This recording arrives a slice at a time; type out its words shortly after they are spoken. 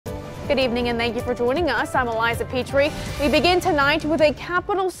Good evening and thank you for joining us. I'm Eliza Petrie. We begin tonight with a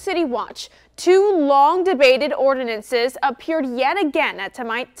Capital City Watch. Two long-debated ordinances appeared yet again at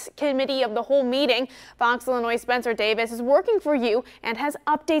tonight's Committee of the Whole meeting. Fox Illinois' Spencer Davis is working for you and has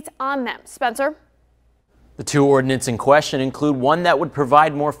updates on them. Spencer? The two ordinances in question include one that would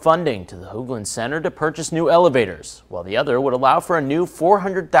provide more funding to the Hoogland Center to purchase new elevators, while the other would allow for a new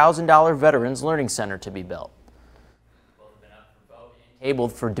 $400,000 Veterans Learning Center to be built. Both have been up for vote and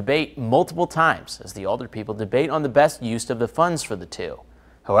tabled for debate multiple times as the alderpeople debate on the best use of the funds for the two.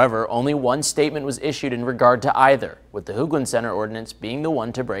 However, only one statement was issued in regard to either, with the Hoogland Center ordinance being the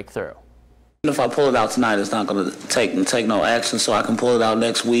one to break through. If I pull it out tonight, it's not going to take no action, so I can pull it out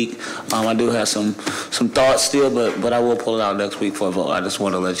next week. I do have some thoughts still, but I will pull it out next week for a vote. I just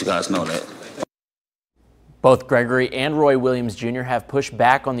want to let you guys know that. Both Gregory and Roy Williams Jr. have pushed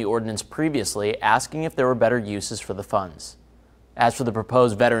back on the ordinance previously, asking if there were better uses for the funds. As for the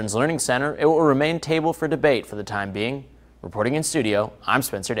proposed Veterans Learning Center, it will remain tabled for debate for the time being. Reporting in studio, I'm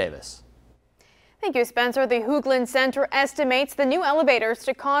Spencer Davis. Thank you, Spencer. The Hoogland Center estimates the new elevators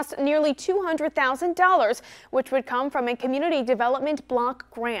to cost nearly $200,000, which would come from a community development block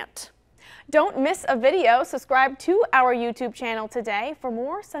grant. Don't miss a video. Subscribe to our YouTube channel today for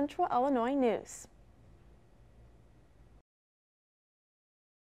more Central Illinois news.